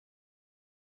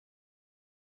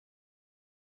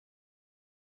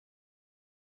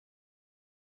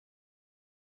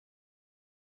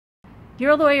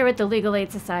Your lawyer at the Legal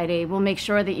Aid Society will make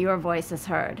sure that your voice is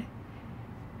heard.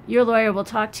 Your lawyer will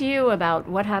talk to you about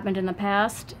what happened in the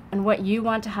past and what you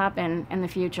want to happen in the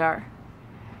future.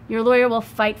 Your lawyer will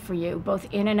fight for you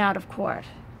both in and out of court.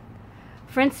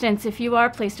 For instance, if you are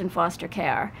placed in foster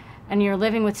care and you're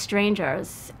living with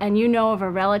strangers and you know of a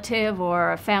relative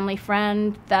or a family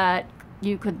friend that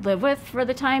you could live with for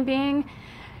the time being,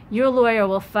 your lawyer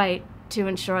will fight to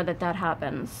ensure that that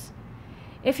happens.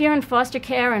 If you're in foster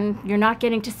care and you're not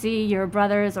getting to see your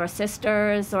brothers or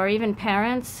sisters or even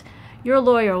parents, your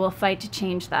lawyer will fight to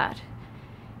change that.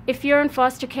 If you're in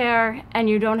foster care and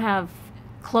you don't have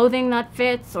clothing that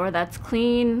fits or that's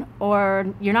clean,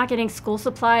 or you're not getting school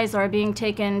supplies or being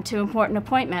taken to important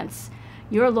appointments,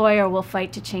 your lawyer will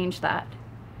fight to change that.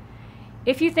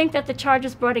 If you think that the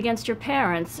charges brought against your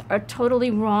parents are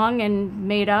totally wrong and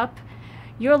made up,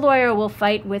 your lawyer will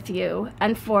fight with you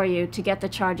and for you to get the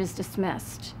charges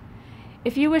dismissed.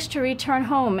 If you wish to return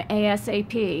home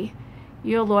ASAP,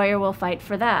 your lawyer will fight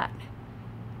for that.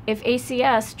 If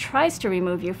ACS tries to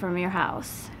remove you from your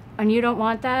house and you don't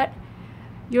want that,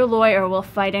 your lawyer will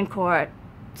fight in court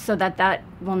so that that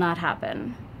will not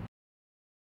happen.